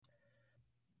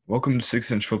Welcome to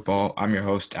 6 Inch Football. I'm your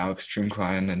host, Alex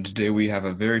Trinkline, and today we have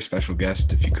a very special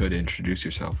guest. If you could introduce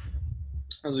yourself.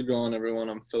 How's it going, everyone?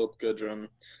 I'm Philip Goodrum,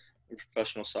 a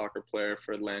professional soccer player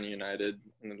for Atlanta United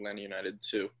and Atlanta United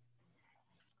 2.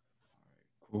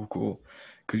 Cool, cool.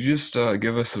 Could you just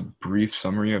give us a brief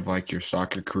summary of like your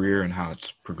soccer career and how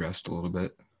it's progressed a little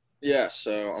bit? Yeah,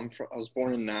 so I was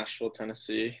born in Nashville,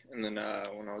 Tennessee, and then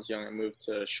when I was young, I moved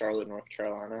to Charlotte, North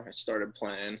Carolina. I started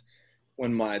playing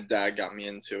when my dad got me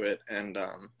into it, and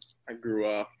I grew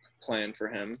up playing for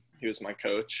him. He was my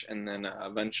coach, and then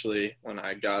eventually, when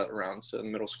I got around to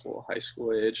middle school, high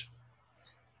school age,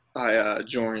 I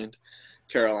joined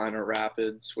Carolina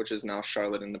Rapids, which is now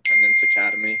Charlotte Independence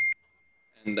Academy.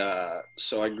 And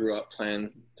so I grew up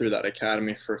playing through that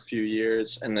academy for a few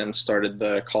years and then started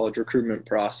the college recruitment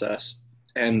process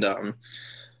and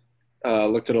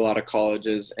looked at a lot of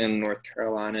colleges in North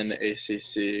Carolina and the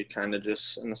ACC, kind of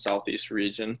just in the Southeast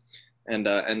region, and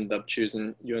ended up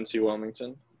choosing UNC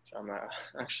Wilmington, which I'm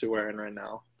actually wearing right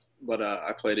now. But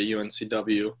I played at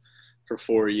UNCW for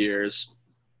 4 years,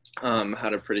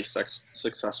 had a pretty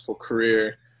successful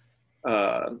career.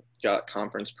 Got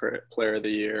Conference Player of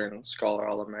the Year and Scholar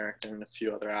All-American and a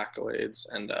few other accolades,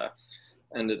 and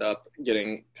ended up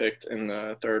getting picked in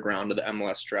the third round of the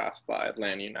MLS draft by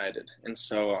Atlanta United. And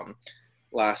so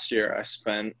last year I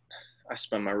spent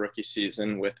my rookie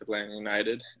season with Atlanta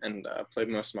United and played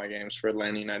most of my games for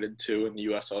Atlanta United 2 in the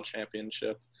USL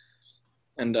Championship,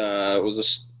 and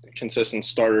was a consistent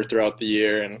starter throughout the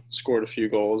year and scored a few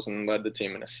goals and led the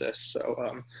team in assists.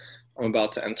 So I'm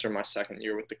about to enter my second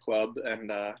year with the club,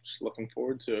 and just looking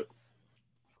forward to it.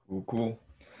 Cool, cool.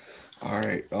 All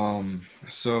right.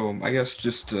 So I guess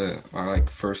just our like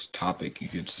first topic you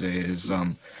could say is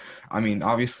I mean,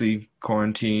 obviously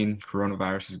quarantine,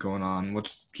 coronavirus is going on.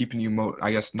 What's keeping you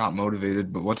I guess not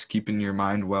motivated, but what's keeping your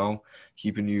mind well,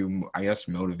 keeping you I guess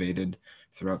motivated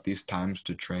throughout these times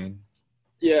to train?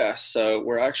 Yeah, so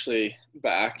we're actually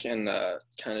back and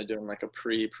kind of doing like a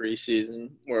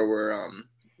preseason where we're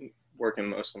working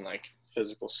most on like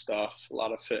physical stuff, a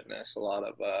lot of fitness, a lot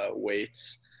of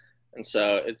weights, and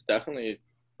so it's definitely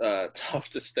tough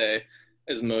to stay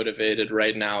as motivated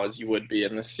right now as you would be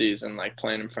in the season, like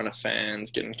playing in front of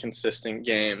fans, getting consistent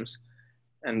games,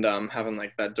 and having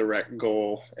like that direct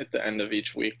goal at the end of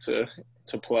each week to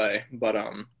play. But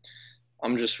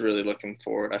I'm just really looking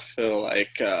forward. I feel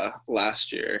like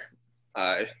last year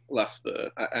I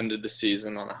ended the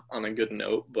season on a good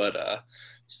note, but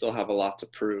still have a lot to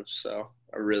prove. So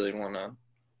I really want to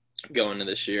go into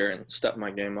this year and step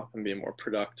my game up and be more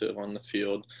productive on the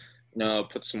field.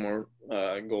 Put some more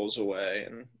goals away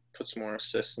and put some more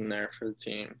assists in there for the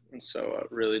team. And so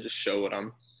really just show what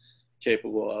I'm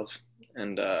capable of.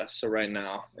 And so right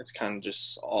now it's kind of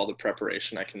just all the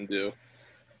preparation I can do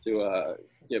to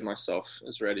get myself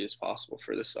as ready as possible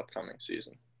for this upcoming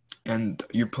season. And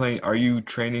are you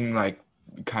training like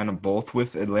kind of both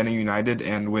with Atlanta United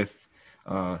and with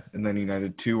Atlanta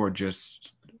United too, or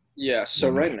just Yeah, so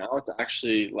one of right now it's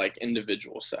actually like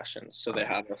individual sessions. So they uh,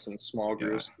 have us in small yeah.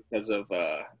 groups because of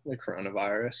the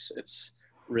coronavirus. It's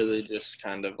really just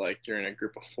kind of like you're in a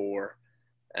group of four,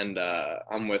 and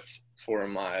I'm with four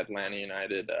of my Atlanta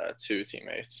United 2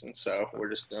 teammates, and so we're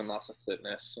just doing lots of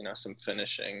fitness, some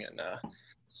finishing and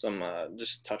some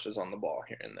just touches on the ball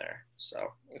here and there. So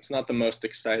it's not the most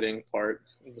exciting part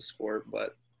of the sport,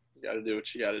 but you got to do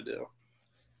what you got to do.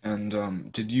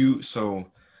 And did you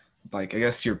like I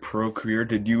guess your pro career,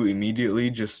 did you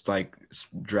immediately just like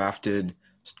drafted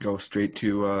go straight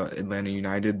to Atlanta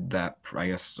United, that I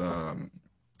guess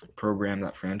program,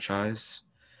 that franchise,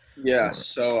 Yeah, or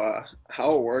so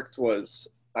how it worked was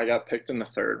I got picked in the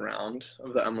third round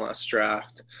of the MLS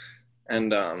draft,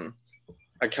 and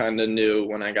I kind of knew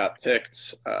when I got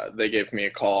picked, they gave me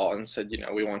a call and said,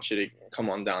 we want you to come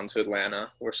on down to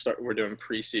Atlanta. We're doing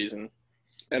preseason,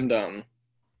 and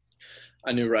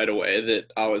I knew right away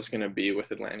that I was going to be with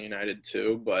Atlanta United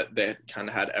too, but they kind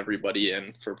of had everybody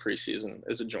in for preseason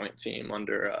as a joint team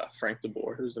under Frank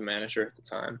DeBoer, who was the manager at the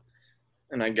time,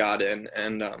 and I got in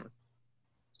and.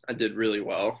 I did really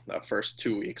well that first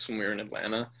 2 weeks when we were in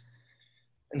Atlanta.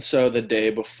 And so the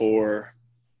day before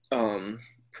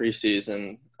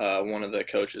preseason, one of the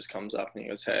coaches comes up and he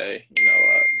goes, "Hey,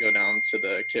 go down to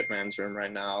the kit man's room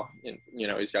right now.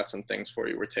 He's got some things for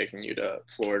you. We're taking you to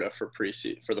Florida for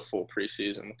for the full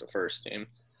preseason with the first team."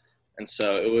 And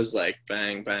so it was like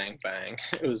bang, bang, bang.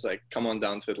 It was like, come on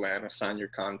down to Atlanta, sign your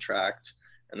contract.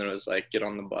 And then it was like, get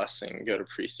on the bus and go to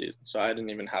preseason. So I didn't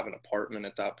even have an apartment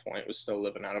at that point. Was still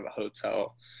living out of a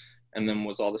hotel, and then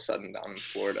was all of a sudden down in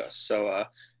Florida. So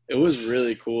It was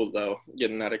really cool though,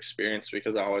 getting that experience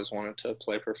because I always wanted to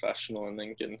play professional and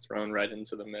then getting thrown right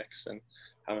into the mix and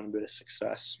having a bit of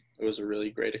success. It was a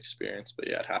really great experience, but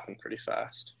yeah, it happened pretty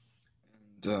fast.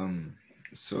 And,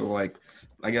 so like,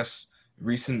 I guess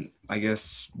I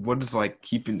guess, what is like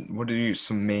what are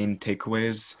some main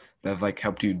takeaways that have like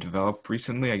helped you develop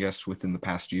recently, I guess, within the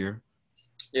past year?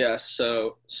 Yeah,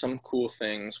 so some cool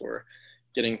things were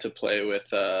getting to play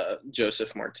with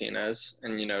Joseph Martinez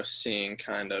and, seeing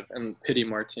and Pity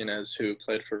Martinez, who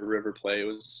played for River Plate,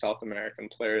 was the South American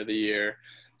Player of the Year.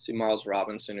 See Miles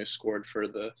Robinson, who scored for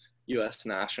the U.S.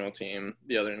 national team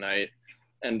the other night.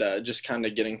 And just kind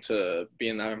of getting to be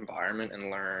in that environment and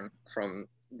learn from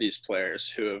these players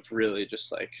who have really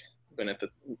just like been at the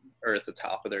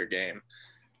top of their game.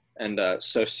 And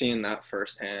so seeing that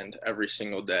firsthand every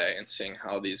single day and seeing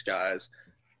how these guys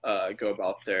go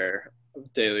about their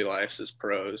daily lives as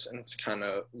pros, and it's kind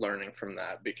of learning from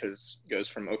that because it goes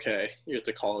from, okay, you're at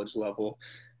the college level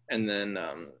and then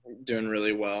doing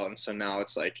really well. And so now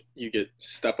it's like you get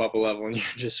step up a level and you're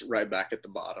just right back at the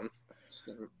bottom.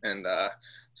 And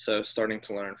so starting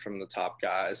to learn from the top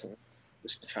guys and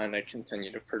just trying to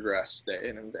continue to progress day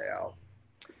in and day out.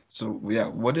 So yeah,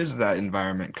 what is that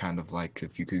environment kind of like,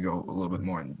 if you could go a little bit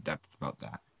more in depth about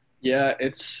that? Yeah,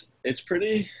 it's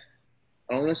pretty,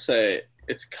 I don't want to say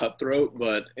it's cutthroat,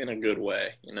 but in a good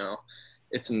way.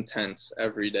 It's intense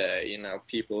every day.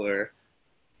 People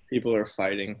are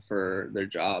fighting for their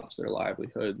jobs, their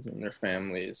livelihoods, and their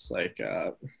families, like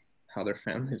how their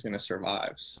family's going to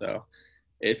survive. So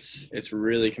it's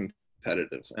really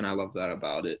competitive, and I love that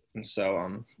about it. And so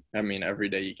I mean, every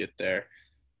day you get there,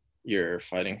 you're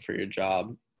fighting for your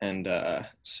job. And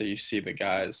so you see the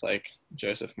guys like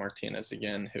Joseph Martinez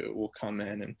again, who will come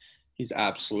in and he's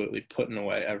absolutely putting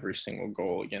away every single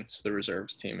goal against the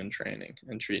reserves team in training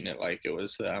and treating it like it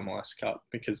was the MLS Cup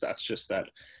because that's just that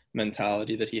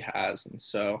mentality that he has. And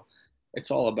so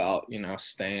it's all about,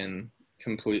 staying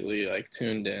completely like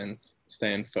tuned in,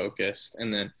 staying focused,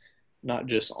 and then not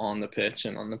just on the pitch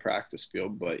and on the practice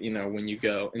field, but when you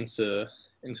go into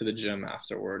the gym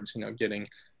afterwards, getting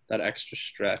that extra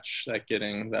stretch, that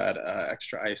getting that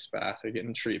extra ice bath or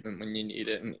getting treatment when you need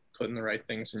it and putting the right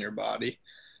things in your body.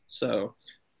 So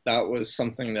that was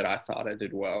something that I thought I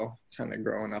did well, kind of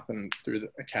growing up and through the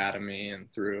academy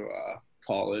and through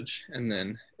college. And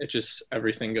then it just,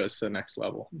 everything goes to the next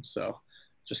level. So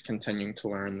just continuing to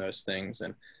learn those things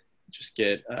and just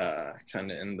get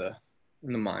kind of in the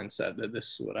mindset that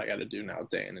this is what I got to do now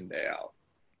day in and day out.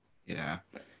 Yeah.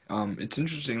 It's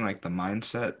interesting, like the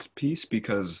mindset piece,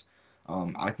 because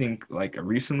I think like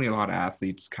recently a lot of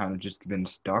athletes kind of just been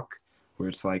stuck where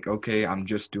it's like, okay, I'm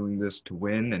just doing this to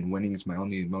win, and winning is my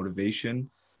only motivation.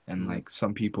 And Mm-hmm. like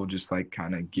some people just like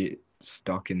kind of get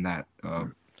stuck in that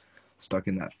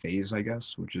phase, I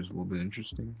guess, which is a little bit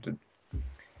interesting to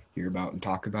hear about and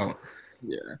talk about.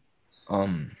 Yeah.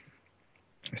 Um,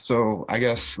 so I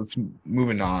guess let's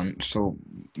moving on. So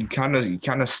you kind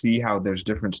of see how there's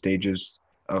different stages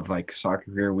of like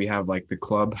soccer career. We have like the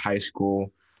club, high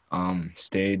school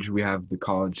stage. We have the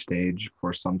college stage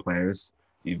for some players.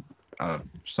 You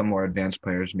some more advanced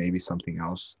players, maybe something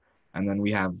else. And then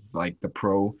we have like the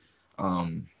pro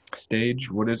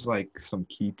stage. What is like some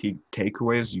key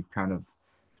takeaways you kind of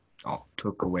all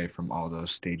took away from all those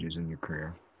stages in your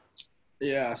career?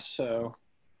 Yeah. So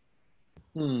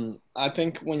I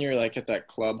think when you're like at that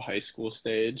club high school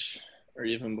stage, or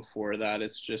even before that,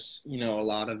 it's just, a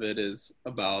lot of it is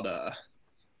about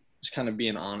just kind of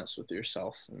being honest with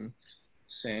yourself and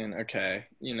saying, okay,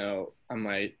 I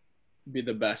might be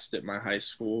the best at my high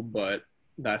school, but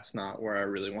that's not where I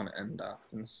really want to end up.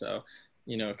 And so,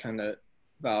 kind of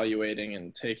evaluating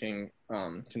and taking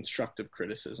constructive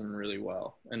criticism really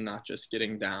well and not just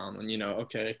getting down when,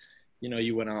 okay,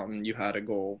 you went out and you had a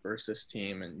goal versus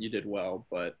team and you did well,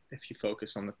 but if you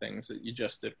focus on the things that you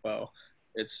just did well,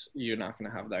 you're not going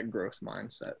to have that growth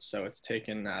mindset. So it's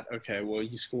taken that, okay, well,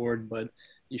 you scored, but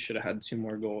you should have had two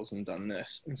more goals and done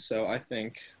this. And so I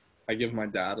think I give my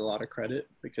dad a lot of credit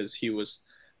because he was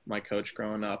my coach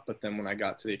growing up, but then when I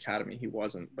got to the academy, he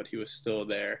wasn't, but he was still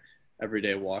there every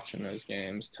day watching those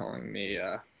games, telling me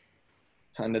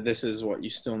kind of this is what you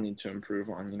still need to improve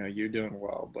on. You're doing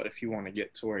well, but if you want to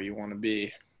get to where you want to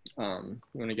be, you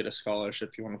want to get a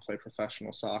scholarship, you want to play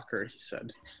professional soccer, he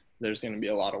said, there's going to be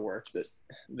a lot of work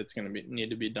that's going to need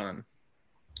to be done.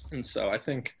 And so I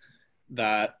think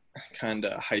that kind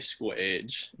of high school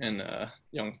age in a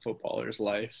young footballer's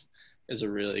life is a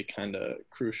really kind of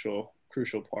crucial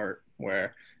part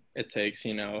where it takes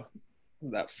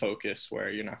that focus where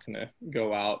you're not going to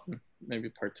go out and maybe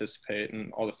participate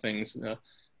in all the things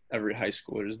every high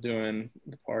schooler is doing,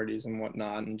 the parties and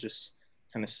whatnot, and just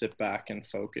kind of sit back and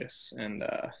focus and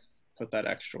put that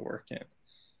extra work in.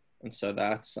 And so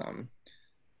that's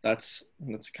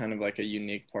kind of like a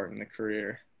unique part in the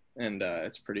career, and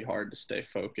it's pretty hard to stay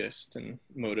focused and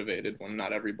motivated when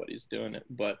not everybody's doing it.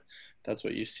 But that's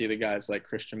what you see the guys like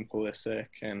Christian Pulisic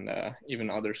and even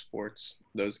other sports.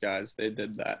 Those guys, they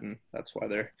did that, and that's why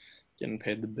they're getting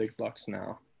paid the big bucks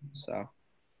now. So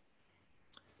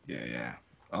Yeah,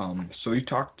 yeah. So you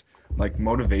talked like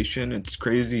motivation. It's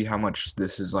crazy how much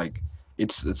this is like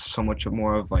it's so much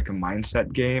more of like a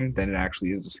mindset game than it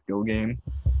actually is a skill game.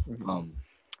 mhm. Um,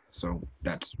 so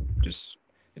that's just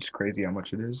it's crazy how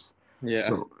much it is. Yeah.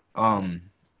 So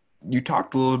you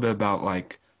talked a little bit about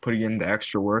like putting in the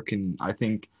extra work, and I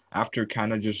think after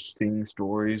kind of just seeing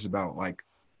stories about like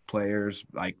players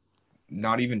like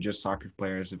not even just soccer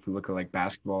players, if we look at like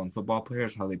basketball and football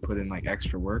players, how they put in like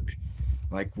extra work.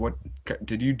 Like, what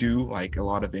did you do? Like a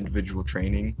lot of individual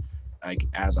training, like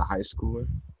as a high schooler?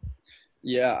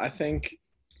 Yeah, I think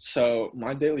so.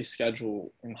 My daily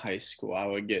schedule in high school, I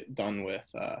would get done with.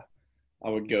 I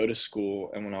would go to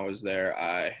school, and when I was there,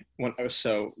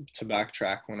 so to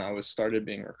backtrack, when I was started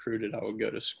being recruited, I would go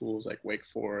to schools like Wake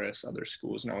Forest, other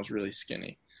schools, and I was really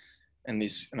skinny. And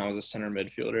I was a center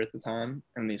midfielder at the time,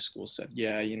 and these schools said,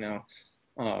 yeah,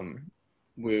 um,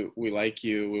 we like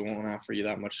you, we won't offer you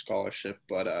that much scholarship,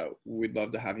 but we'd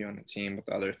love to have you on the team. But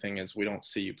the other thing is, we don't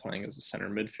see you playing as a center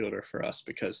midfielder for us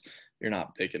because you're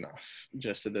not big enough.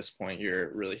 Just at this point,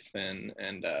 you're really thin,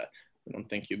 and we don't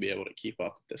think you'll be able to keep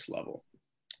up at this level.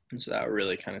 And so that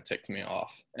really kind of ticked me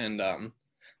off. And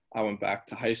I went back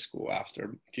to high school after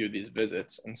a few of these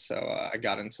visits, and so I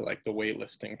got into like the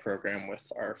weightlifting program with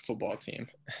our football team.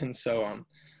 And so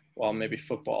while maybe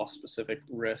football specific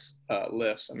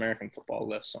lifts, American football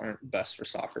lifts aren't best for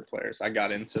soccer players, I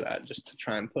got into that just to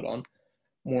try and put on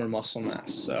more muscle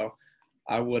mass. So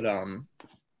I would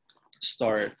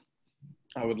start,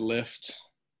 I would lift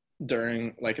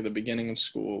during like at the beginning of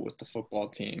school with the football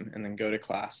team, and then go to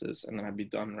classes, and then I'd be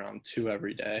done around 2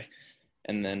 every day.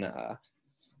 And then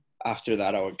after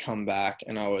that, I would come back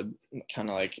and I would kind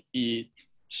of like eat,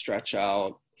 stretch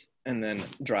out, and then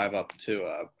drive up to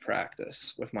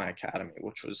practice with my academy,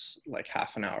 which was like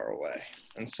half an hour away.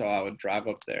 And so I would drive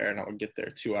up there, and I would get there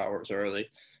 2 hours early.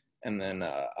 And then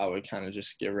I would kind of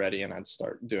just get ready, and I'd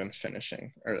start doing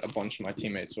finishing. Or a bunch of my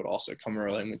teammates would also come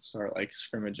early, and we'd start like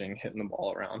scrimmaging, hitting the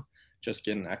ball around, just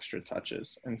getting extra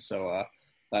touches. And so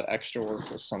that extra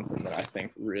work was something that I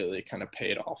think really kind of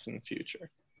paid off in the future.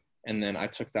 And then I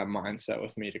took that mindset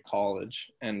with me to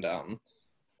college, and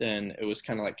then it was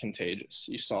kind of like contagious.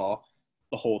 You saw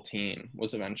the whole team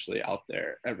was eventually out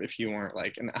there. If you weren't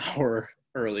like an hour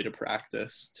early to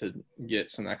practice to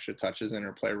get some extra touches in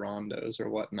or play rondos or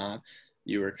whatnot,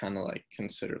 you were kind of like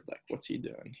considered like, what's he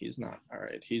doing? He's not all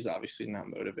right. He's obviously not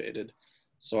motivated.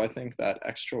 So I think that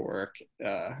extra work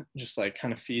just like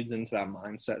kind of feeds into that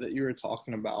mindset that you were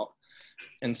talking about.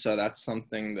 And so that's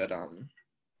something that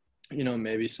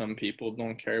maybe some people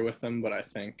don't carry with them, but I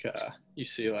think you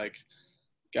see like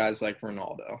guys like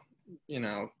Ronaldo.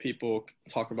 People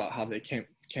talk about how they came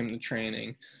to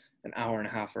training an hour and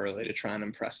a half early to try and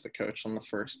impress the coach on the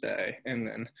first day, and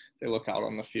then they look out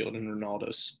on the field and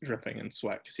Ronaldo's dripping in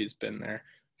sweat because he's been there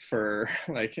for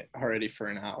like already for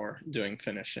an hour doing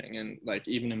finishing. And like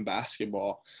even in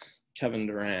basketball, Kevin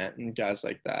Durant and guys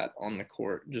like that on the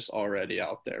court just already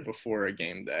out there before a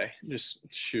game day, just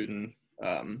shooting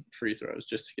free throws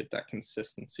just to get that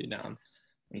consistency down.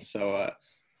 And so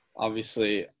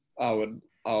obviously I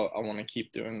want to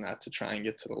keep doing that to try and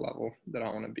get to the level that I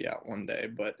want to be at one day,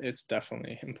 but it's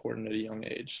definitely important at a young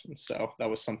age. And so that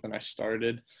was something I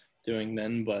started doing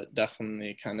then, but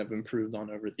definitely kind of improved on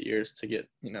over the years to get,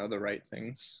 the right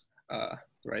things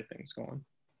going.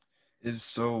 Is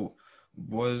so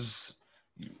was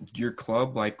your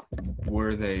club like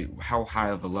were they how high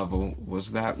of a level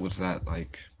was that? Was that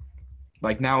like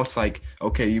now it's like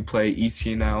okay, you play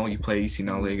ECNL, you play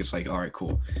ECNL league, it's like all right,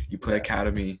 cool. You play Yeah.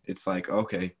 academy, it's like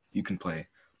okay, you can play.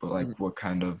 But like Mhm. what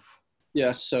kind of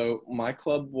Yeah, so my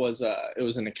club was it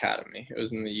was an academy. It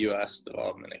was in the US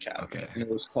Development Academy, okay. and it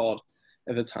was called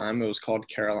at the time it was called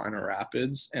Carolina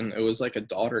Rapids, and it was like a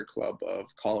daughter club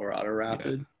of Colorado Yeah.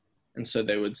 Rapids. And so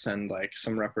they would send like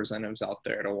some representatives out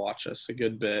there to watch us a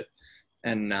good bit.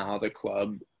 And now the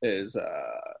club is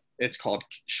it's called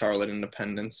Charlotte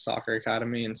Independence Soccer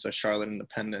Academy, and so Charlotte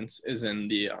Independence is in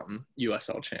the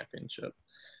USL Championship.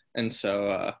 And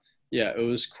so yeah, it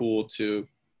was cool to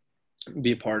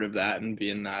be a part of that and be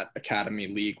in that academy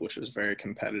league, which was very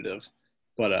competitive.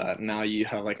 But now you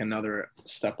have like another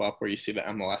step up where you see the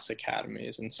MLS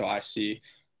academies, and so I see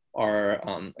are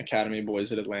academy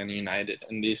boys at Atlanta United,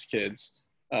 and these kids,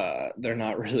 they're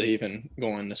not really even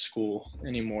going to school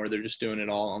anymore. They're just doing it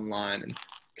all online and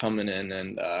coming in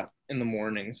and in the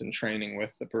mornings and training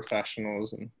with the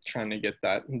professionals and trying to get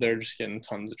that. They're just getting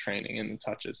tons of training and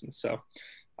touches, and so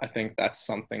I think that's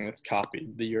something that's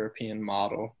copied the European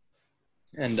model,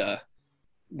 and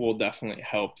will definitely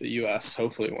help the U.S.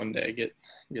 hopefully one day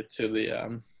get to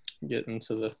the get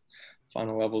into the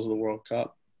final levels of the World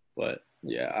Cup. But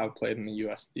yeah, I played in the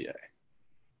USDA.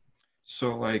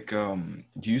 So like,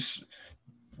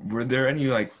 were there any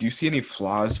like, do you see any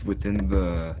flaws within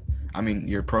the, I mean,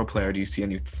 you're a pro player, do you see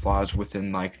any flaws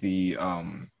within like the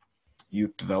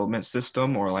youth development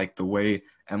system or like the way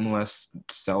MLS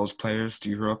sells players to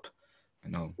Europe? I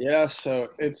know. Yeah, so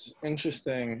it's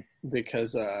interesting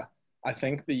because I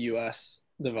think the U.S.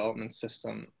 development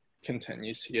system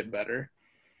continues to get better.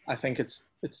 I think it's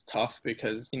tough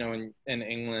because in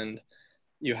England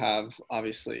you have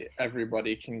obviously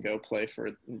everybody can go play for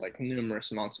like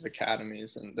numerous amounts of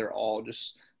academies, and they're all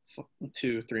just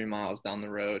 2-3 miles down the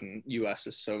road, and US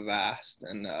is so vast,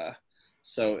 and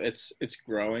so it's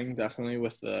growing definitely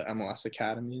with the MLS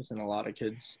academies, and a lot of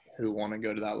kids who want to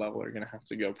go to that level are going to have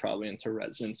to go probably into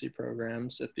residency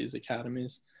programs at these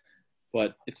academies,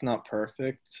 but it's not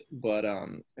perfect, but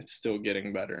it's still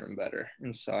getting better and better,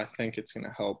 and so I think it's going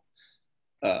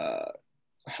to uh,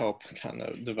 help kind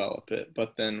of develop it.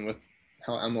 But then with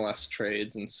how MLS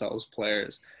trades and sells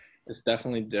players, it's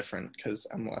definitely different because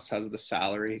MLS has the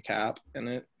salary cap in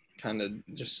it, kind of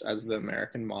just as the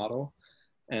American model,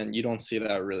 and you don't see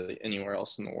that really anywhere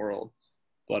else in the world.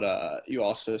 But you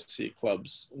also see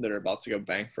clubs that are about to go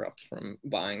bankrupt from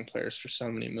buying players for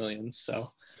so many millions. So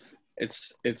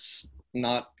it's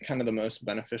not kind of the most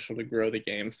beneficial to grow the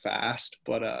game fast,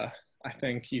 but I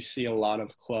think you see a lot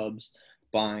of clubs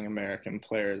buying American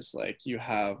players. Like you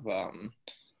have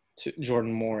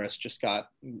Jordan Morris just got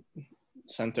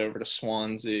sent over to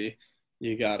Swansea.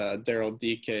 You got Daryl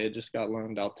Dike just got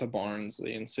loaned out to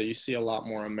Barnsley, and so you see a lot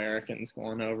more Americans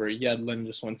going over. Yedlin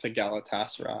just went to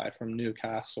Galatasaray from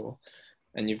Newcastle,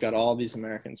 and you've got all these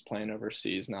Americans playing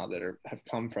overseas now that have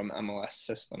come from MLS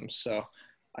systems. So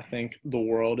I think the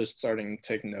world is starting to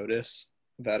take notice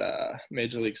that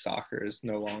Major League Soccer is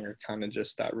no longer kind of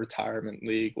just that retirement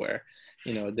league where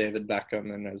David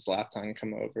Beckham and Zlatan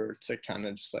come over to kind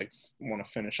of just like want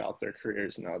to finish out their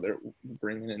careers. No, they're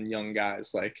bringing in young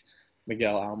guys like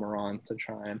Miguel Almiron to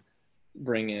try and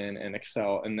bring in and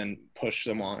excel and then push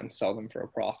them on and sell them for a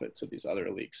profit to these other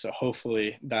leagues. So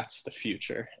hopefully that's the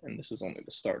future, and this is only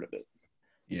the start of it.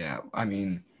 Yeah, I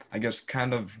mean, I guess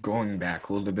kind of going back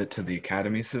a little bit to the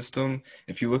academy system,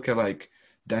 if you look at like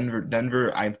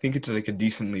Denver, I think it's like a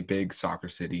decently big soccer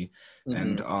city.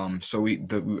 And Mm-hmm. so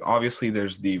obviously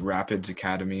there's the Rapids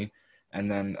Academy, and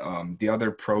then the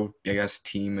other pro, I guess,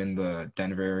 team in the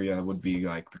Denver area would be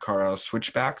like the Colorado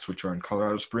Switchbacks, which are in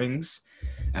Colorado Springs.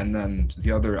 And then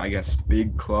the other, I guess,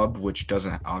 big club, which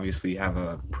doesn't obviously have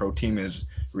a pro team, is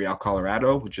Real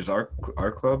Colorado, which is our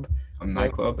club, my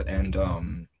Yep. club, and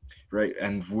right,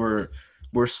 and we're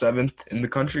seventh in the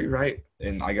country, right?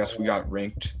 And I guess we got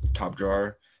ranked top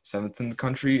drawer seventh in the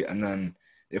country. And then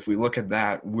if we look at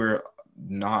that, we're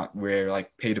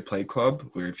like pay to play club.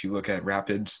 Where if you look at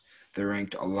Rapids, they're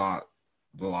ranked a lot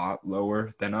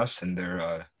lower than us, and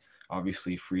they're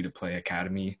obviously free to play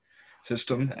academy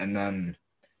system. And then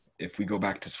if we go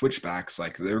back to Switchbacks,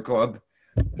 like their club,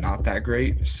 not that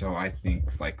great. So I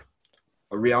think like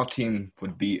a Real team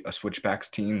would beat a Switchbacks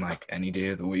team like any day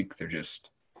of the week. They're just,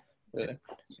 Really.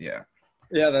 yeah,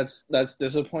 Yeah, that's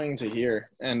disappointing to hear.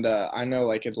 And I know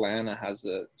like Atlanta has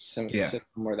a yeah,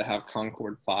 system where they have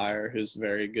Concord Fire, who's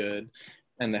very good,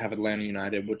 and they have Atlanta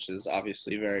United, which is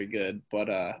obviously very good. But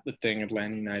the thing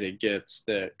Atlanta United gets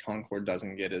that Concord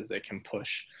doesn't get is they can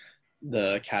push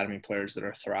the academy players that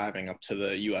are thriving up to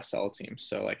the USL team.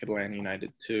 So like Atlanta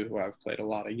United too, who I've played a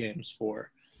lot of games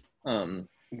for,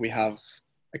 we have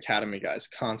academy guys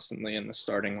constantly in the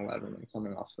starting 11 and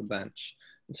coming off the bench.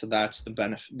 And so that's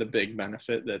the big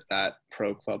benefit that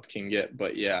pro club can get.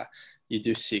 But yeah, you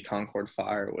do see Concord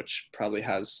Fire, which probably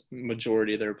has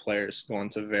majority of their players going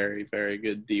to very, very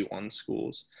good D1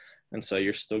 schools. And so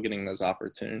you're still getting those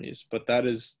opportunities. But that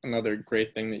is another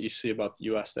great thing that you see about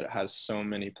the US, that it has so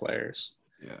many players.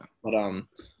 yeah. But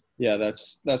yeah,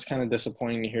 that's kind of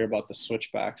disappointing to hear about the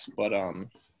switchbacks. But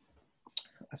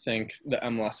I think the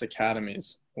MLS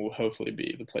academies will hopefully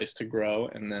be the place to grow.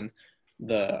 And then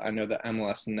I know the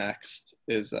MLS Next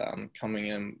is coming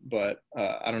in, but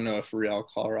I don't know if Real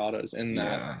Colorado is in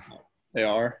that. Yeah, They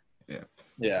are. yeah,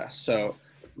 Yeah, so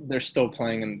they're still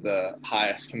playing in the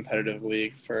highest competitive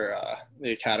league for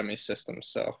the academy system.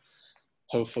 So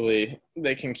hopefully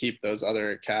they can keep those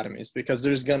other academies, because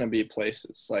there's going to be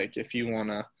places like if you want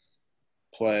to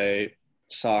play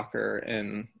soccer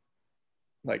in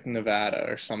like Nevada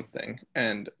or something,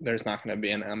 and there's not going to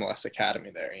be an MLS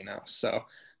academy there, So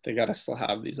they got to still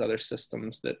have these other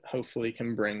systems that hopefully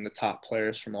can bring the top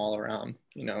players from all around,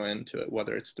 into it,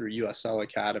 whether it's through USL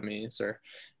academies or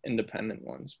independent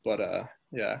ones. But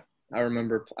yeah, I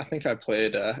remember, I think I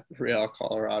played Real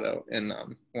Colorado in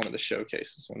one of the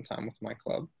showcases one time with my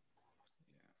club.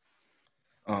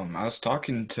 I was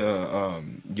talking to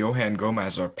Johan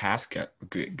Gomez, our past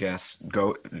guest,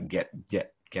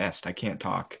 guest. I can't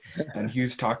talk, and he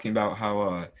was talking about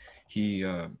how he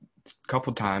a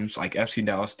couple times like FC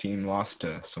Dallas team lost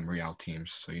to some Real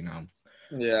teams, so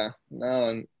Yeah, no,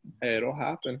 and hey, it'll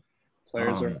happen.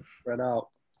 Players are um spread out.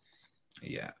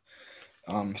 yeah.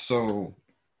 So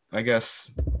I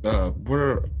guess what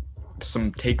are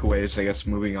some takeaways? I guess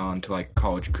moving on to like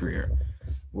college career.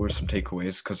 What were some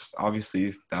takeaways? Because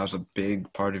obviously that was a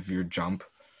big part of your jump.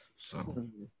 So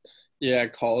Mhm. Yeah,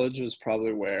 college was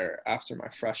probably where, after my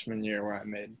freshman year, where I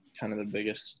made kind of the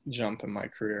biggest jump in my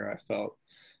career, I felt,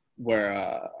 where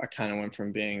I kind of went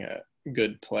from being a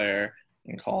good player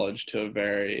in college to a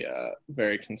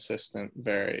very consistent,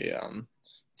 very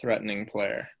threatening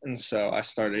player. And so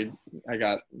I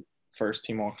got first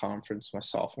team all conference my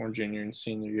sophomore, junior, and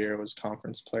senior year. Was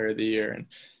conference player of the year, and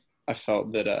I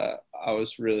felt that I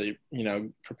was really,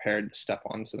 prepared to step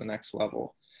on to the next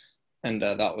level. And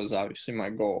that was obviously my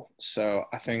goal. So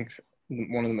I think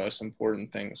one of the most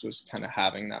important things was kind of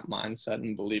having that mindset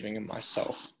and believing in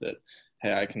myself that,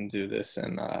 hey, I can do this,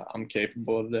 and I'm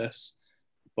capable of this.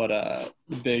 But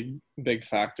the big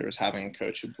factor is having a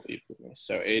coach who believed in me.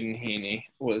 So Aiden Heaney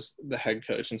was the head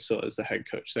coach and still is the head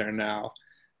coach there now.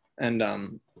 And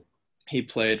he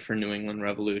played for New England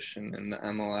Revolution in the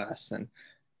MLS, and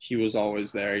he was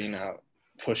always there,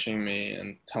 pushing me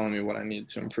and telling me what I needed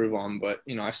to improve on. But,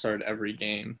 I started every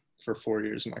game for 4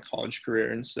 years of my college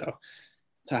career. And so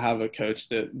to have a coach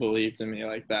that believed in me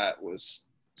like that was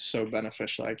so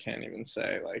beneficial. I can't even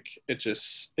say. Like, it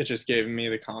just gave me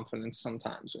the confidence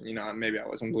sometimes when, maybe I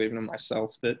wasn't believing in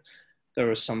myself, that there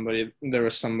was somebody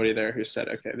there who said,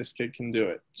 okay, this kid can do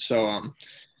it. So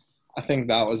I think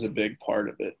that was a big part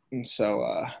of it. And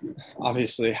so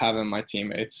obviously having my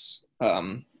teammates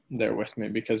there with me,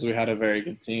 because we had a very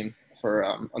good team for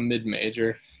a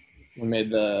mid-major. We made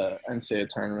the NCAA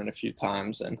tournament a few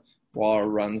times, and while our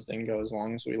runs didn't go as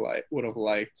long as we would have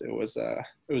liked, it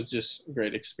was just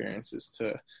great experiences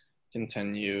to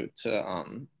continue to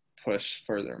push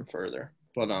further and further.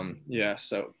 But yeah,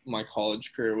 so my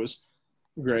college career was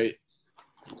great,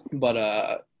 but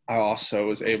I also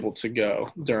was able to go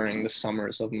during the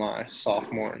summers of my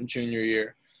sophomore and junior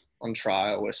year on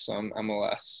trial with some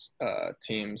MLS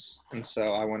teams, and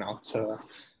so I went out to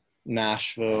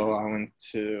Nashville. I went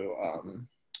to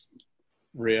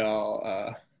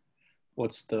Real.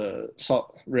 What's the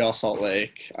Real Salt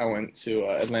Lake? I went to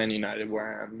Atlanta United,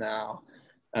 where I am now,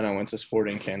 and I went to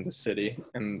Sporting Kansas City,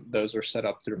 and those were set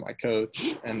up through my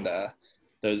coach, and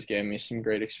those gave me some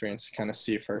great experience to kind of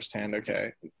see firsthand.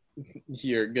 Okay,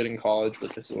 you're good in college,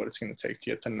 but this is what it's going to take to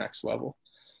get to the next level.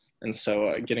 And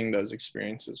so getting those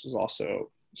experiences was also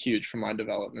huge for my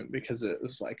development, because it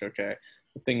was like, okay,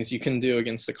 the things you can do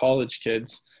against the college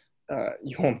kids,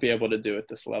 you won't be able to do at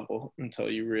this level until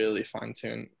you really fine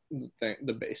tune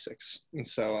the basics. And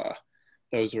so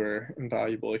those were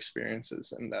invaluable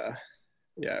experiences. And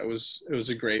yeah, it was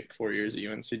a great 4 years at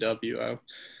UNCW. I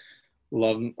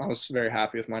was very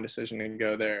happy with my decision to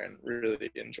go there and really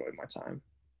enjoyed my time.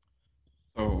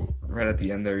 so right at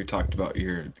the end there, you talked about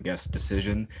your, I guess,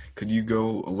 decision. Could you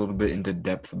go a little bit into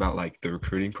depth about like the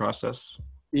recruiting process?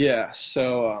 Yeah,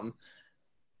 so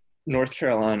North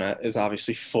Carolina is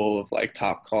obviously full of like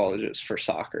top colleges for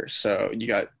soccer. So you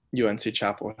got UNC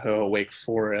Chapel Hill, Wake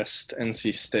Forest,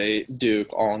 NC State,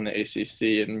 Duke, all in the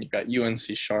ACC, and you got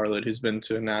UNC Charlotte, who's been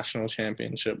to a national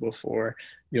championship before,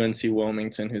 UNC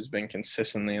Wilmington, who's been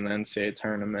consistently in the NCAA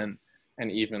tournament, and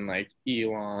even like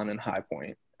Elon and High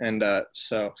Point. And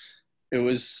so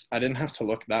I didn't have to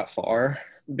look that far,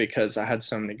 because I had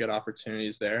so many good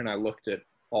opportunities there, and I looked at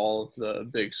all of the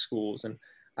big schools, and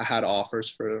I had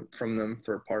offers from them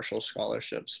for partial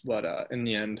scholarships. But in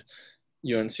the end,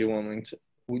 UNC Wilmington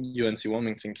UNC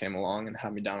Wilmington came along and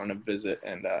had me down on a visit,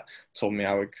 and told me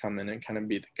I would come in and kind of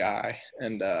be the guy.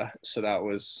 And so that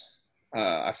was,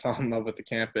 I fell in love with the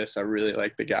campus. I really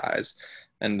liked the guys,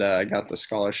 and I got the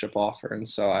scholarship offer, and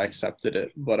so I accepted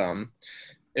it. But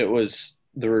it was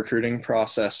the recruiting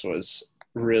process was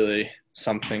really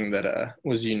something that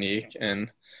was unique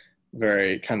and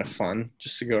very kind of fun,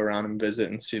 just to go around and visit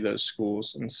and see those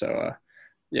schools. And so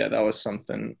yeah, that was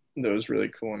something that was really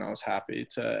cool, and I was happy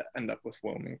to end up with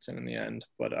Wilmington in the end.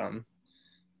 But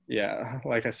yeah,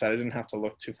 like I said, I didn't have to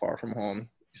look too far from home.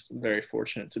 It's very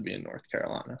fortunate to be in North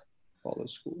Carolina, all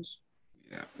those schools.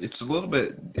 Yeah, it's a little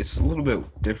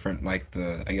bit different, like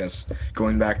the, I guess,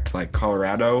 going back to like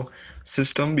Colorado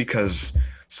system, because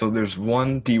so there's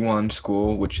one D1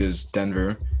 school, which is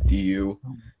Denver, DU,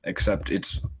 except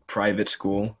it's private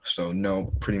school, so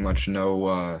no, pretty much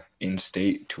no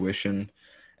in-state tuition.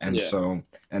 And Yeah, so, and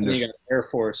and you there's, got Air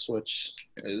Force, which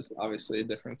is obviously a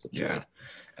difference of trade. yeah,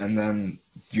 and then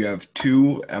you have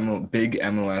two big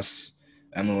MLS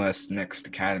Next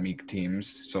Academy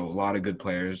teams, so a lot of good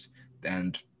players.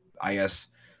 And I guess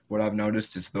what I've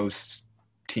noticed is those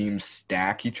teams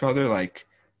stack each other. Like,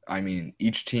 I mean,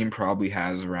 each team probably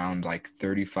has around like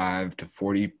 35 to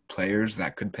 40 players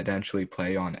that could potentially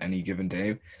play on any given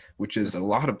day, which is a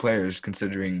lot of players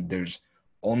considering there's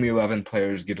only 11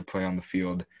 players get to play on the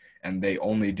field and they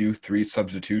only do three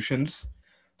substitutions.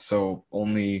 So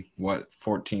only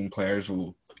 14 players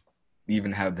will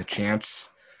even have the chance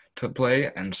to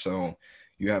play, and so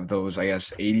you have those, I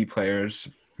guess, 80 players,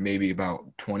 maybe about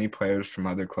 20 players from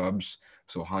other clubs,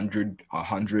 so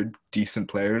 100 decent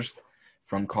players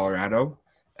from Colorado,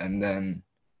 and then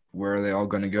where are they all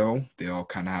going to go? They all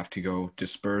kind of have to go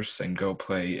disperse and go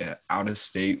play out of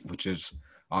state, which is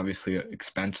obviously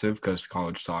expensive because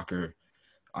college soccer,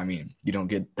 I mean, you don't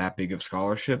get that big of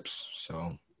scholarships,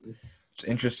 so it's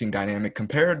an interesting dynamic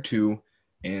compared to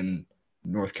in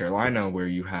North Carolina where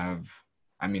you have,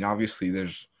 I mean, obviously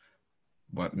there's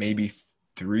what, maybe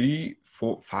three,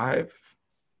 four, five?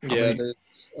 How Yeah, many?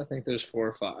 I think there's 4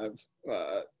 or 5,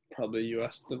 probably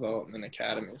U.S. development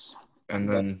academies. And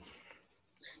But then,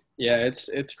 yeah,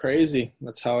 it's crazy.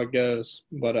 That's how it goes.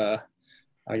 But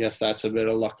I guess that's a bit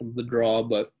of luck of the draw.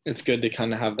 But it's good to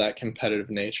kind of have that competitive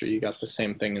nature. You got the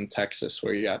same thing in Texas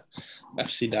where you got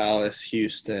FC Dallas,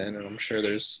 Houston, and I'm sure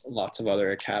there's lots of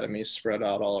other academies spread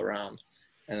out all around.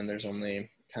 And then there's only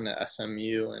kind of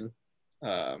SMU and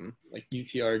like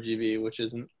UTRGV, which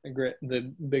isn't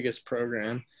the biggest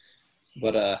program,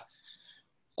 but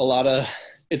a lot of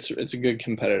it's a good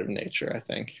competitive nature. I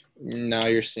think now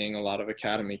you're seeing a lot of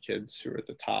academy kids who are at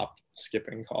the top,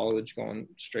 skipping college, going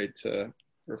straight to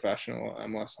professional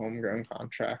MLS homegrown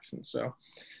contracts, and so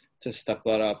to step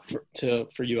that up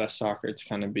for U.S. soccer to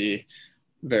kind of be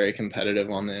very competitive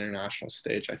on the international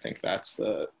stage, I think that's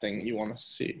the thing you want to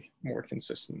see more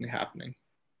consistently happening.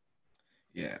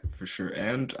 yeah, for sure.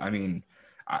 And I mean,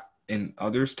 in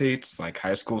other states, like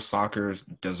high school soccer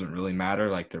doesn't really matter.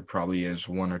 Like there probably is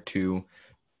one or two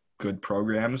good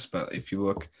programs, but if you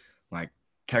look, like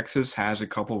Texas has a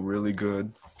couple really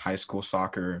good high school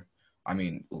soccer. I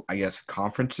mean, I guess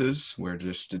conferences where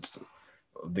just it's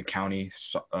the county,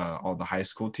 all the high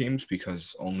school teams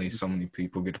because only so many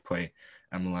people get to play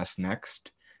MLS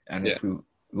Next. And Yeah, if we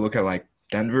look at like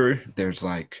Denver, there's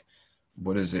like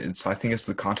what is it? It's, I think it's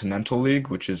the Continental League,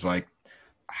 which is like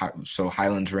so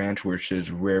Highlands Ranch, which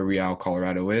is where Real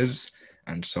Colorado is,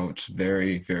 and so it's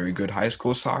very very good high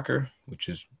school soccer, which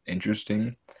is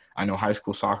interesting. I know high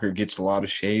school soccer gets a lot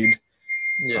of shade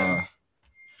yeah. uh,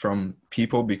 from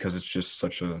people because it's just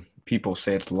such a, people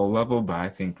say it's low level, but I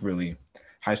think really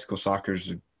high school soccer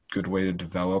is a good way to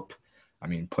develop. I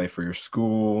mean, play for your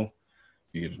school,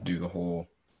 you get to do the whole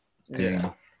Yeah.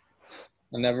 thing.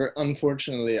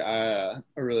 Unfortunately, I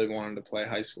really wanted to play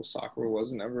high school soccer.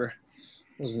 Was never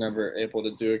able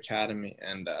to do academy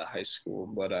and high school,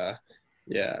 but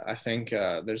yeah, I think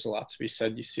there's a lot to be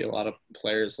said. You see a lot of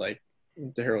players like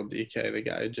Daryl DK, the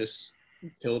guy who just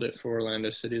killed it for Orlando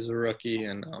City as a rookie,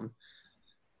 and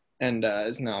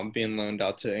is now being loaned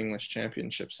out to English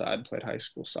Championship side. Played high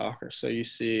school soccer, so you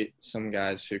see some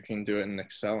guys who can do it and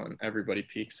excel, and everybody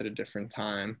peaks at a different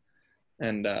time.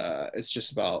 And it's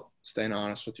just about staying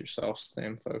honest with yourself,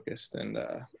 staying focused, and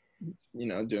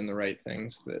doing the right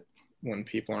things that when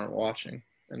people aren't watching,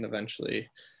 and eventually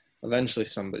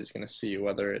somebody's going to see you,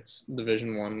 whether it's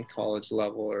Division 1 college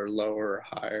level or lower or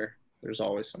higher. There's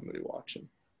always somebody watching.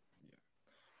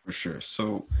 For sure.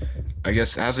 So, I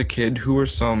guess as a kid, who are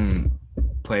some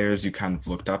players you kind of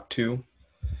looked up to?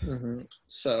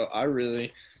 So I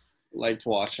really liked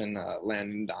watching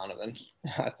Landon Donovan.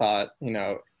 I thought,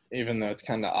 even though it's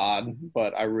kind of odd,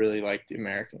 but I really liked the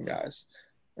American guys.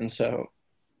 And so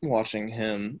watching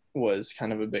him was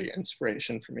kind of a big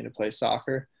inspiration for me to play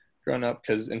soccer growing up,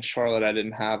 because in Charlotte, I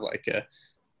didn't have like a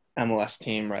MLS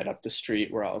team right up the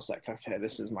street where I was like, okay,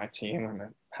 this is my team. I'm going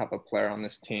to have a player on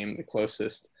this team. The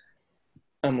closest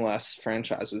MLS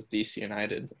franchise was DC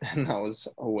United, and that was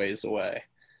a ways away.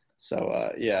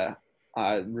 So yeah,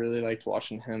 I really liked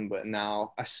watching him, but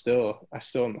now I still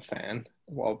am a fan.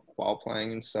 while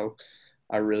playing, and so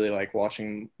I really like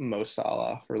watching Mo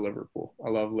Salah for Liverpool. I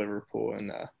love Liverpool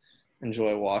and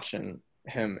enjoy watching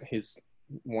him. He's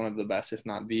one of the best, if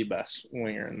not the best,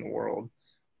 winger in the world.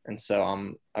 And so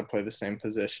I play the same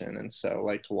position, and so I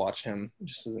like to watch him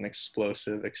just as an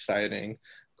explosive, exciting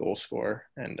goal scorer,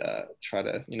 and try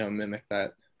to mimic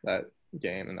that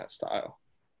game and that style.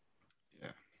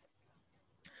 Yeah.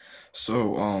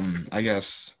 So I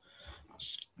guess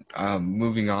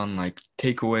moving on, like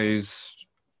takeaways.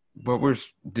 What were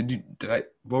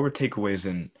what were takeaways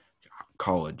in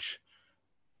college?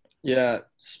 Yeah.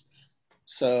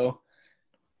 So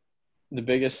the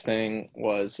biggest thing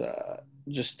was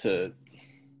just to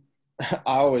I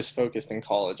always focused in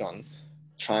college on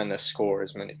trying to score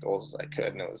as many goals as I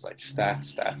could, and it was like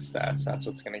stats, stats, stats. That's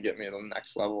what's going to get me to the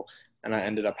next level. And I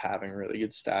ended up having really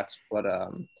good stats, but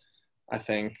I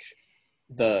think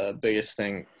the biggest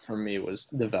thing for me was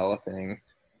developing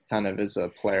kind of as a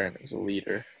player and as a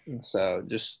leader. And so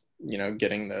just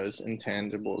getting those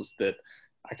intangibles that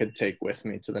I could take with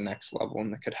me to the next level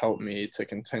and that could help me to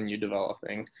continue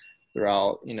developing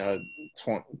throughout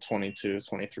 22,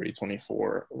 23,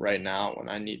 24 right now when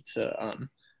I need to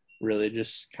really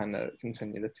just kind of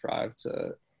continue to thrive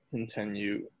to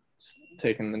continue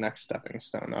taking the next stepping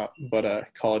stone up. But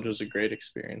college was a great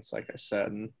experience, like I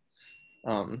said, and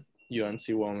UNC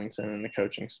Wilmington and the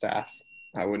coaching staff,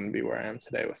 I wouldn't be where I am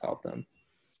today without them.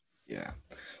 Yeah.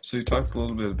 So you talked a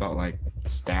little bit about like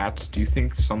stats. Do you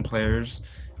think some players,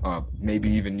 maybe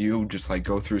even you, just like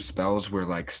go through spells where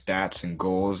like stats and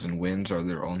goals and wins are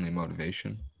their only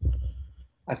motivation?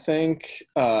 I think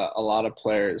a lot of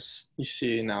players you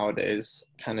see nowadays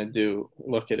kind of do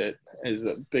look at it as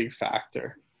a big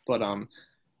factor, but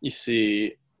you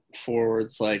see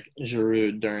forwards like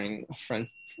Giroud during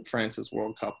France's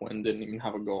World Cup win didn't even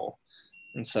have a goal,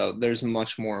 and so there's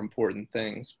much more important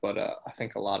things. But I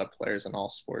think a lot of players in all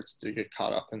sports do get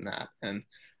caught up in that, and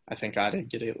I think I did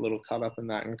get a little caught up in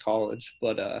that in college,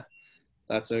 but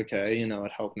that's okay.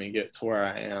 It helped me get to where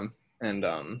I am, and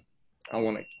I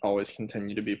want to always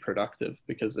continue to be productive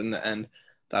because in the end,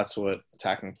 that's what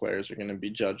attacking players are going to be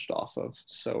judged off of.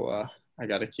 So I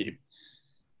got to keep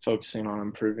focusing on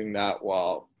improving that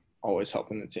while always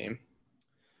helping the team.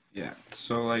 Yeah.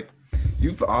 So like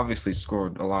you've obviously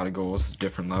scored a lot of goals at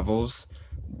different levels.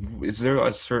 Is there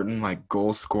a certain like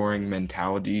goal scoring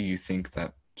mentality you think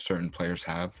that certain players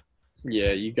have?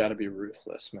 Yeah, you got to be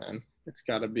ruthless, man. It's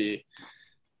got to be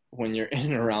when you're in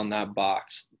and around that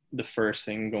box, the first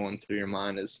thing going through your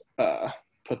mind is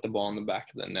put the ball in the back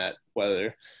of the net,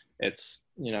 whether it's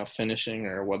finishing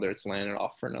or whether it's laying it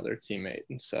off for another teammate.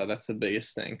 And so that's the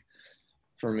biggest thing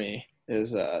for me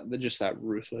is just that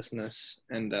ruthlessness.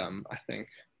 And I think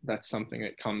that's something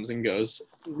that comes and goes.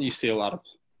 You see a lot of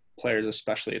players,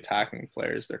 especially attacking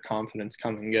players, their confidence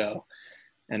come and go.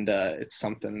 And it's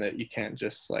something that you can't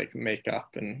just like make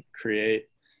up and create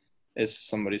is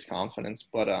somebody's confidence.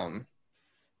 But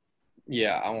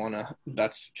yeah,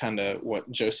 that's kind of what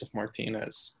Joseph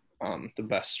Martinez, the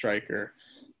best striker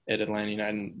at Atlanta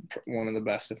United, one of the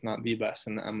best, if not the best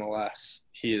in the MLS.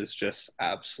 He is just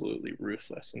absolutely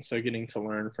ruthless. And so getting to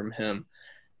learn from him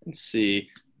and see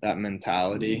that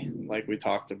mentality, like we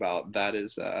talked about, that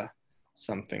is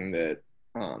something that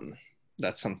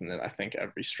that's something that I think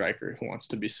every striker who wants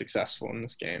to be successful in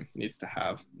this game needs to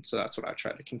have. So that's what I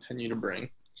try to continue to bring.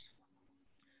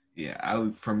 Yeah,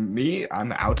 for me,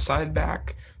 I'm outside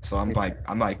back, so I'm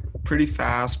like pretty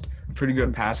fast, pretty good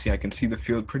at passing. I can see the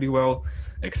field pretty well,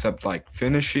 except like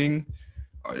finishing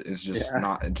is just Yeah.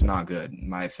 not. It's not good.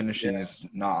 My finishing Yeah. is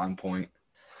not on point.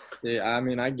 Yeah, I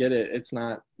mean, I get it. It's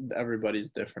not everybody's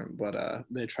different, but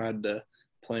they tried to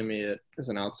play me as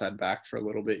an outside back for a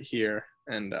little bit here,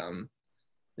 and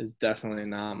it's definitely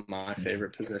not my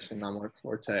favorite position, not my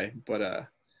forte. But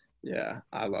yeah,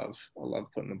 I love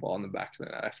putting the ball in the back of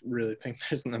the net. I really think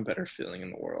there's no better feeling in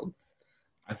the world.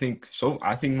 I think so.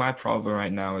 I think my problem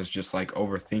right now is just like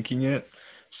overthinking it.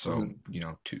 So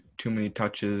Mhm. too many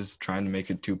touches, trying to make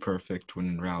it too perfect when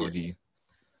in Yeah. reality,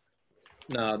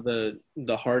 No,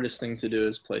 the hardest thing to do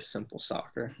is play simple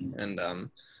soccer,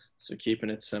 and so keeping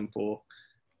it simple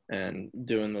and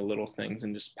doing the little things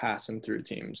and just passing through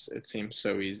teams. It seems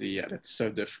so easy, yet it's so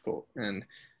difficult. And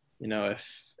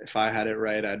if I had it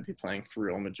right, I'd be playing for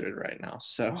Real Madrid right now.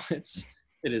 So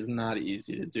it is not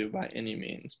easy to do by any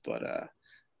means, but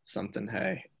something.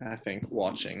 Hey, I think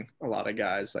watching a lot of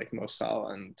guys like Mo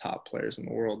Salah and top players in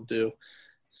the world do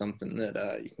something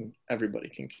that everybody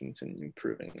can continue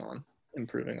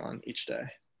improving on each day.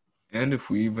 and if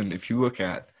you look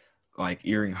at like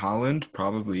Erling Haaland,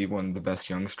 probably one of the best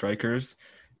young strikers,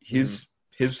 Mhm. his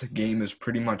his game is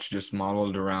pretty much just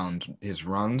modeled around his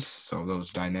runs. So those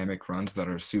dynamic runs that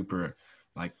are super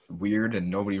like weird and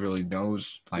nobody really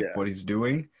knows like Yeah, what he's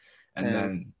doing. And and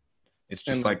then it's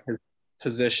just and like like, his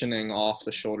positioning off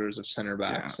the shoulders of center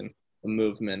yeah, backs and the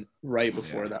movement right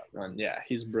before yeah. that run. Yeah,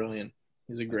 he's brilliant.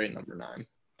 He's a great number 9.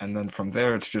 And then from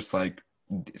there, it's just like,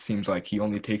 it seems like he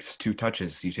only takes 2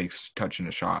 touches. He takes a touch and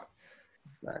a shot.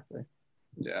 Exactly.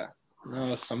 Yeah.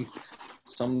 No,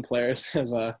 some players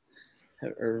are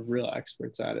real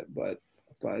experts at it, but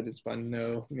it's by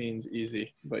no means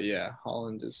easy. But yeah,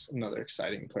 Holland is another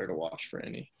exciting player to watch for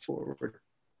any forward.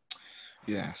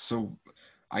 Yeah. So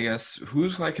I guess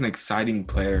who's like an exciting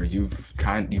player you've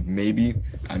maybe,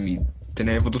 I mean, been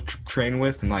able to train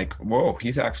with and like, whoa,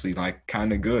 he's actually like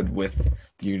kind of good with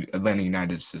the Atlanta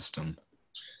United system.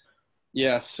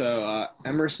 Yeah, so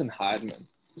Emerson Hydeman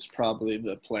is probably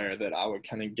the player that I would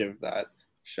kind of give that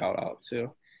shout out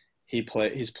to. He's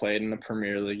played in the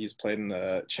Premier League. He's played in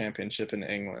the Championship in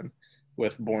England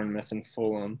with Bournemouth and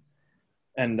Fulham.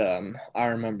 And I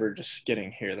remember just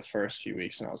getting here the first few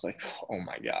weeks, and I was like, "Oh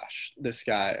my gosh, this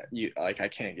guy! I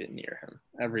can't get near him.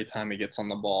 Every time he gets on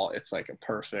the ball, it's like a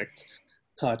perfect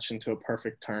touch into a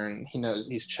perfect turn. He knows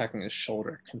he's checking his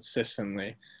shoulder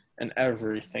consistently, and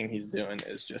everything he's doing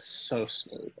is just so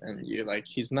smooth. And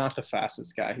he's not the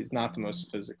fastest guy. He's not the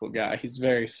most physical guy. He's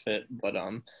very fit, but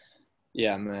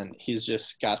yeah, man, he's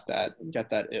just got that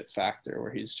it factor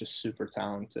where he's just super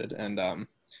talented, and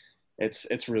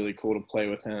it's really cool to play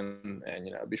with him and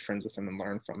be friends with him and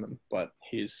learn from him. But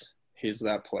he's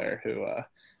that player who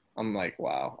I'm like,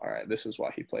 wow, all right, this is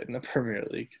why he played in the Premier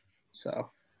League.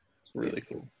 So it's really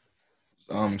cool.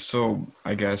 So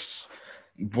I guess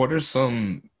what are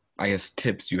some, I guess,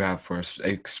 tips you have for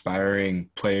aspiring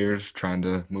players trying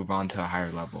to move on to a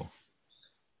higher level?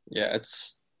 Yeah,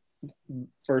 it's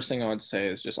first thing I would say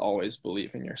is just always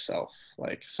believe in yourself.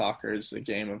 Like soccer is a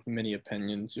game of many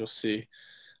opinions. You'll see.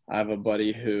 I have a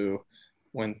buddy who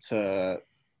went to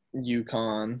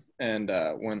UConn and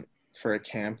went for a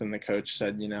camp, and the coach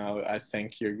said, I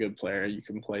think you're a good player. You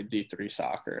can play D3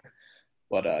 soccer,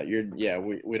 but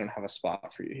we don't have a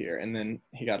spot for you here. And then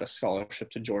he got a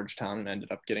scholarship to Georgetown and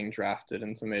ended up getting drafted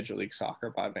into Major League Soccer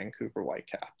by Vancouver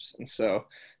Whitecaps. And so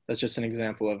that's just an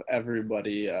example of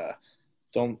everybody.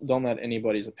 Don't let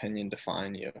anybody's opinion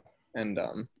define you, and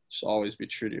just always be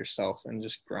true to yourself and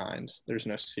just grind. There's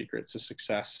no secret to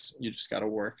success. You just got to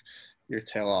work your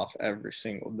tail off every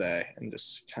single day and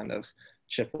just kind of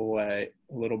chip away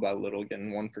little by little,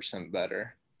 getting 1%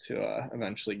 better to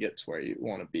eventually get to where you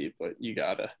want to be. But you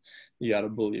gotta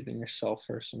believe in yourself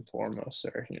first and foremost,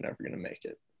 or you're never gonna make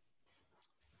it.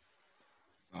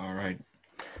 All right.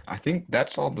 I think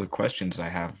that's all the questions I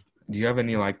have. Do you have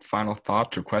any like final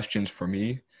thoughts or questions for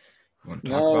me you want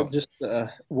to talk No, about? just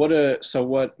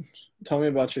what? Tell me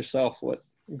about yourself. What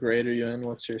grade are you in?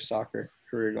 What's your soccer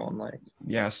career going like?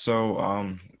 Yeah, so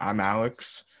I'm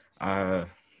Alex. Uh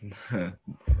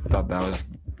thought that was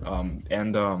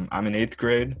and I'm in 8th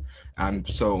grade. I'm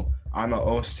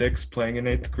a '06 playing in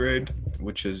 8th grade,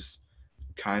 which is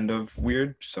kind of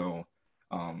weird. So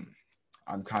um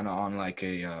I'm kind of on like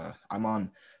I'm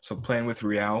on, so playing with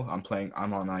Real,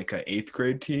 I'm on like a 8th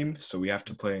grade team, so we have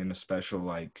to play in a special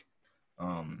like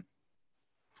um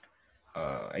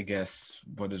I guess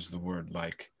what is the word,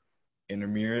 like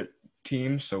intermediate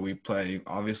team. So we play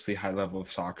obviously high level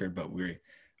of soccer, but we're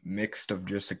mixed of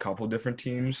just a couple different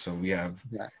teams. So we have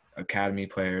Yeah. academy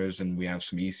players and we have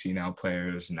some ECNL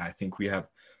players, and I think we have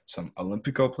some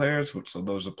Olympico players, so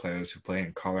those are players who play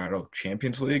in Colorado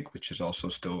Champions League, which is also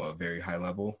still a very high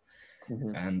level.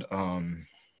 Mm-hmm. And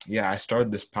yeah, I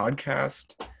started this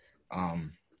podcast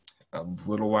um, a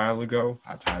little while ago.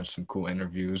 I've had some cool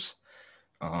interviews.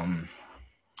 Um,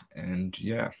 and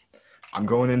yeah, I'm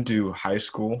going into high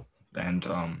school, and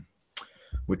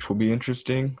which will be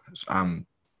interesting. I'm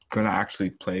gonna actually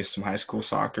play some high school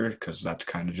soccer because that's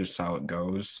kind of just how it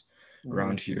goes Mm-hmm.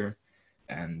 around here.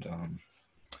 And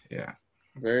yeah,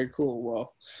 Very cool.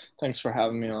 Well, thanks for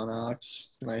having me on, Alex.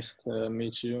 It's nice to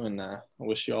meet you, and I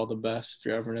wish you all the best. If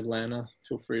you're ever in Atlanta,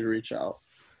 feel free to reach out.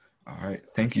 all right.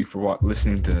 Thank you for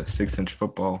listening to 6 Inch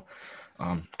Football.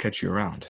 Catch you around.